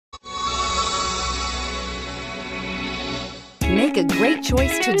Make a great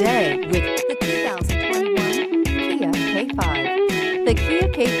choice today with the 2021 Kia K5. The Kia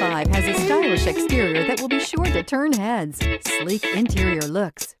K5 has a stylish exterior that will be sure to turn heads, sleek interior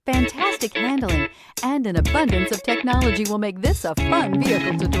looks, fantastic handling, and an abundance of technology will make this a fun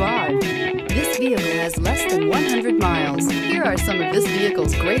vehicle to drive. This vehicle has less than 100 miles. Here are some of this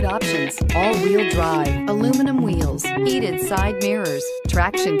vehicle's great options: all-wheel drive, aluminum wheels, heated side mirrors,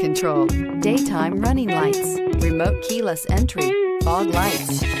 traction control, daytime running lights, remote keyless entry, fog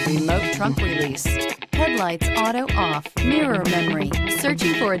lights, remote trunk release, headlights auto off, mirror memory.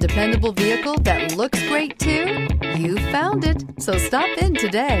 Searching for a dependable vehicle that looks great too? You found it, so stop in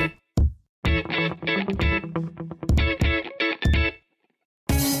today.